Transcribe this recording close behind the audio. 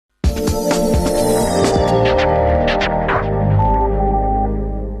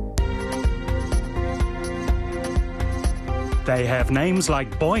With names like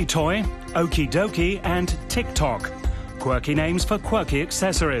boytoy, okidoki and TikTok. Quirky names for quirky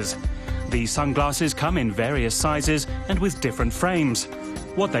accessories. These sunglasses come in various sizes and with different frames.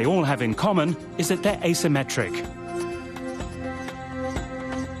 What they all have in common is that they're asymmetric.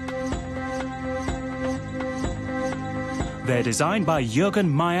 They're designed by Jürgen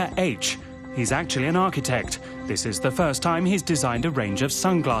Mayer H. He's actually an architect. This is the first time he's designed a range of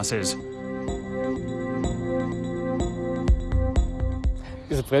sunglasses.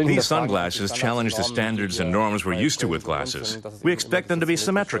 These sunglasses challenge the standards and norms we're used to with glasses. We expect them to be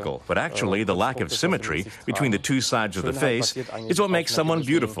symmetrical, but actually the lack of symmetry between the two sides of the face is what makes someone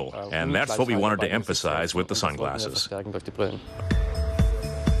beautiful, and that's what we wanted to emphasize with the sunglasses.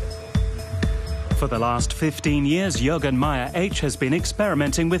 For the last 15 years, Jürgen Mayer H has been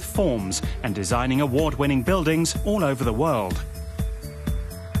experimenting with forms and designing award-winning buildings all over the world.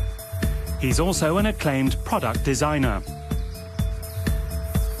 He's also an acclaimed product designer.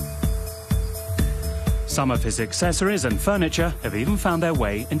 Some of his accessories and furniture have even found their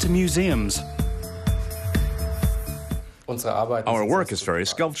way into museums. Our work is very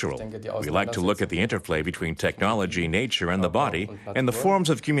sculptural. We like to look at the interplay between technology, nature, and the body, and the forms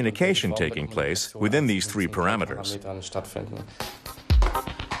of communication taking place within these three parameters.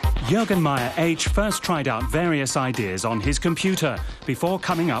 Jürgen Mayer H first tried out various ideas on his computer before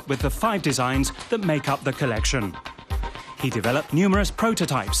coming up with the 5 designs that make up the collection. He developed numerous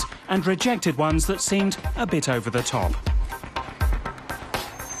prototypes and rejected ones that seemed a bit over the top.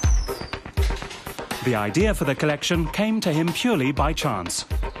 The idea for the collection came to him purely by chance.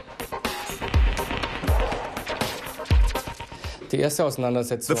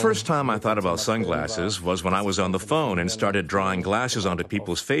 The first time I thought about sunglasses was when I was on the phone and started drawing glasses onto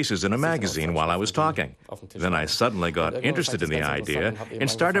people's faces in a magazine while I was talking. Then I suddenly got interested in the idea and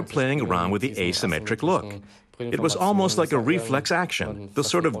started playing around with the asymmetric look. It was almost like a reflex action, the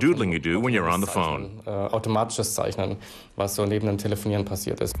sort of doodling you do when you're on the phone.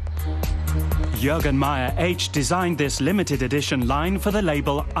 Jürgen Mayer H designed this limited edition line for the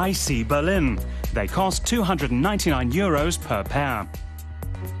label IC Berlin. They cost €299 per pair.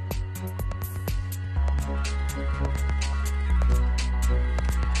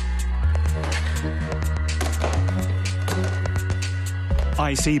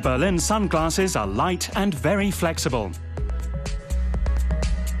 IC Berlin sunglasses are light and very flexible.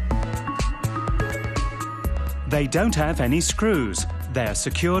 They don't have any screws. They're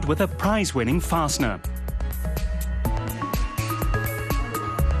secured with a prize-winning fastener.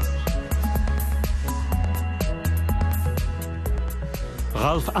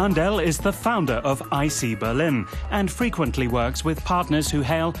 Ralf Andel is the founder of IC Berlin and frequently works with partners who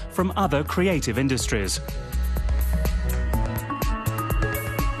hail from other creative industries.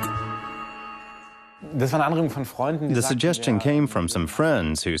 The suggestion came from some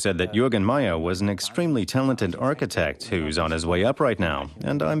friends who said that Jürgen Mayer was an extremely talented architect who's on his way up right now,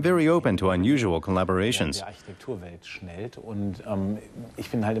 and I'm very open to unusual collaborations.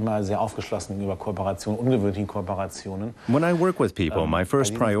 When I work with people, my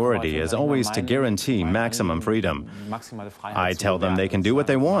first priority is always to guarantee maximum freedom. I tell them they can do what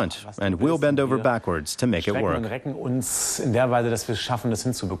they want, and we'll bend over backwards to make it work.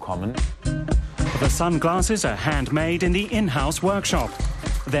 The sunglasses are handmade in the in-house workshop.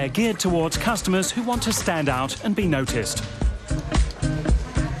 They're geared towards customers who want to stand out and be noticed.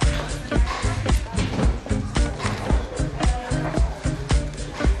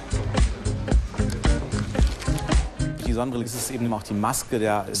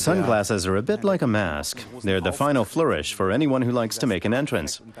 Sunglasses are a bit like a mask. They're the final flourish for anyone who likes to make an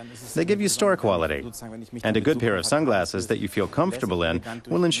entrance. They give you star quality. And a good pair of sunglasses that you feel comfortable in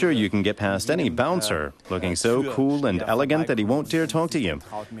will ensure you can get past any bouncer looking so cool and elegant that he won't dare talk to you.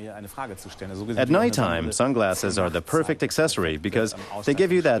 At nighttime, sunglasses are the perfect accessory because they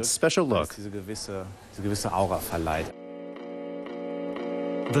give you that special look.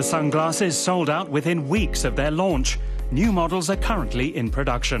 The sunglasses sold out within weeks of their launch. New models are currently in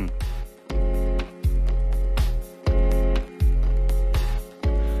production.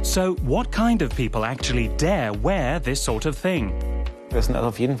 So what kind of people actually dare wear this sort of thing?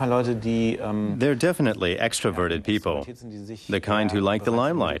 They're definitely extroverted people, the kind who like the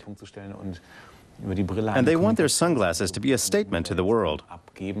limelight. And they want their sunglasses to be a statement to the world,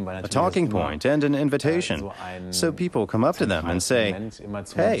 a talking point and an invitation. So people come up to them and say,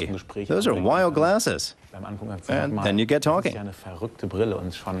 "Hey, those are wild glasses." And then you get talking.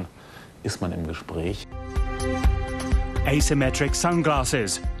 Asymmetric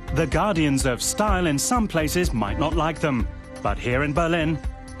sunglasses. The guardians of style in some places might not like them, but here in Berlin,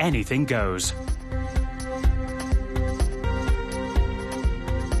 anything goes.